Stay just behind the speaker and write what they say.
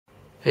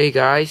Hey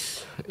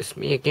guys, it's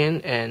me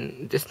again,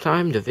 and this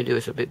time the video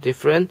is a bit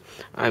different.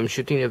 I'm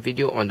shooting a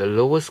video on the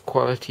lowest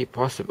quality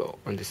possible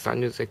on the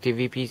Sanyo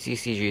TV PC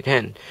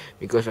CG10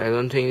 because I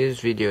don't think this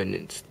video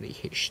needs the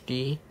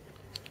HD,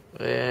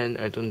 and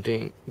I don't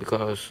think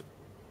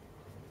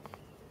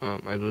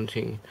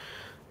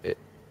it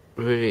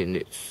really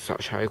needs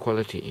such high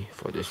quality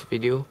for this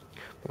video.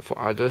 But for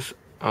others,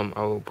 I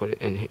will put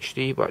it in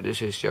HD, but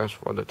this is just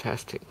for the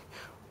testing.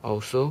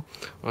 Also,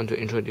 I want to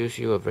introduce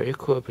you a very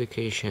cool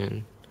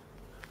application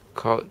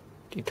called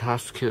the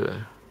Task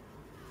Killer.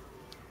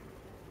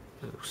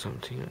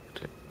 Something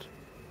like that.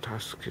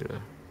 Task Killer.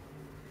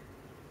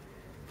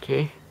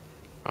 Okay.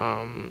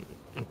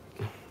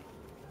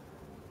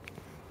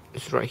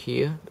 It's right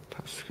here, the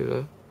Task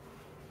Killer.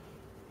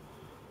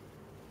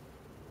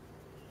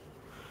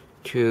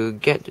 To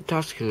get the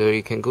Task Killer,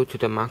 you can go to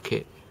the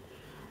market,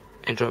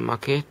 Android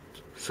market,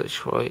 search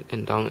for it,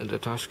 and download the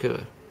Task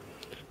Killer.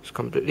 It's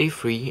completely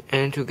free,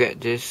 and to get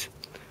this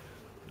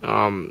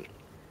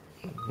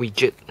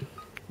widget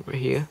right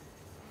here,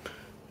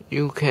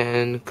 you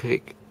can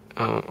click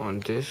on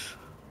this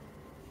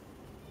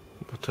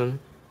button,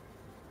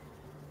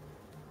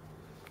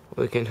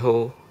 or you can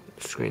hold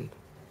the screen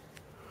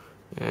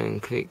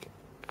and click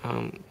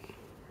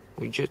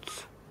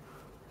widgets.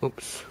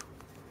 Oops.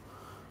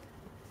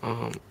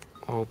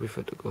 I'll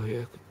prefer to go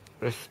here.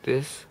 Press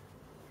this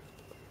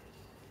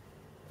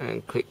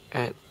and click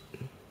add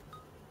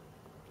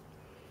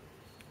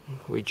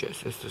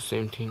widgets. It's the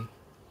same thing.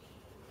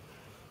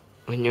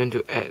 When you want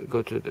to add,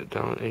 go to the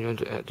down and you want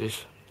to add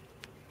this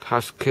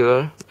Task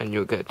Killer, and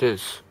you'll get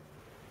this.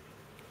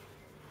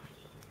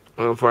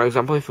 For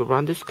example, if you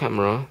run this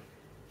camera,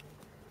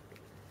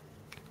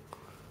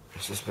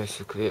 this is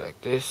basically like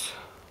this.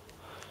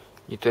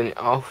 You turn it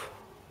off.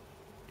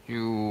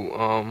 You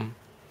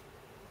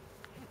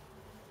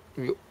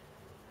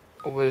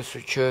over the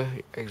switcher,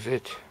 you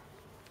exit,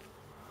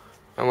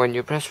 and when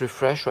you press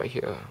refresh right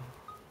here,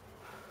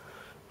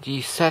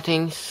 the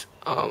settings,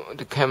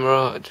 the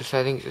camera, the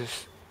settings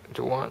is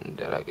the one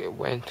that it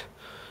went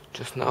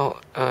just now,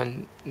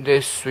 and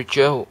this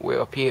switcher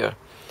will appear,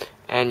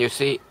 and you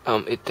see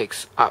it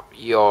takes up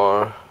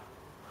your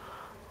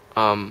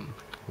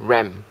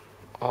RAM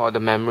or the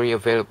memory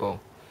available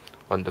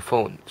on the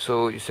phone.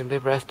 So you simply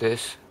press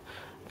this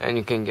and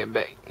you can get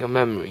back your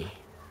memory,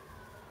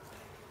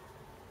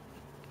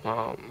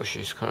 which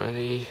is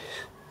currently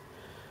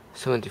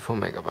 74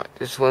 megabyte.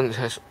 This one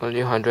has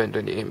only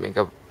 128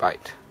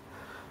 megabyte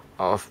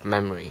of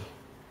memory,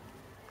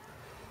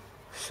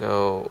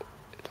 so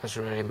it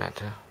doesn't really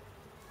matter.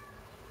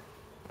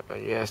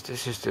 Yes,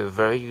 this is a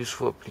very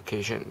useful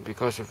application,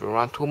 because if you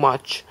run too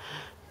much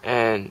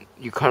and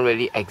you can't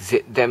really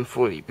exit them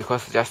fully,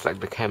 because just like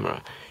the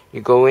camera,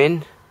 you go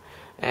in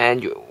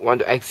and you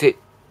want to exit,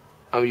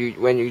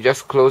 when you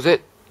just close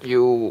it,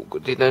 you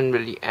didn't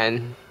really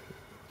end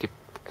the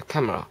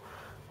camera.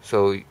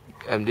 So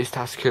this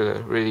Task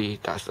Killer really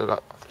does a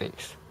lot of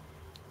things.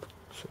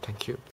 So thank you.